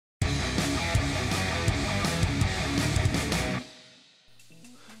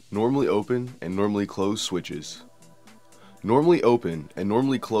Normally open and normally closed switches. Normally open and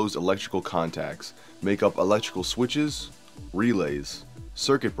normally closed electrical contacts make up electrical switches, relays,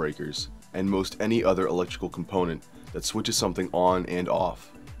 circuit breakers, and most any other electrical component that switches something on and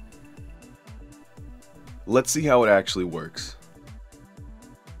off. Let's see how it actually works.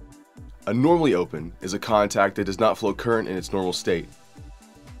 A normally open is a contact that does not flow current in its normal state.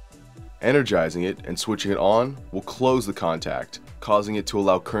 Energizing it and switching it on will close the contact, causing it to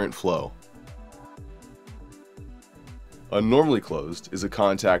allow current flow. A normally closed is a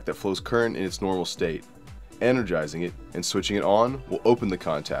contact that flows current in its normal state. Energizing it and switching it on will open the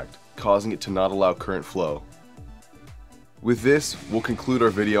contact, causing it to not allow current flow. With this, we'll conclude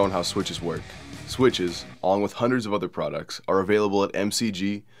our video on how switches work. Switches, along with hundreds of other products, are available at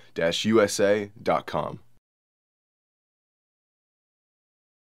mcg-usa.com.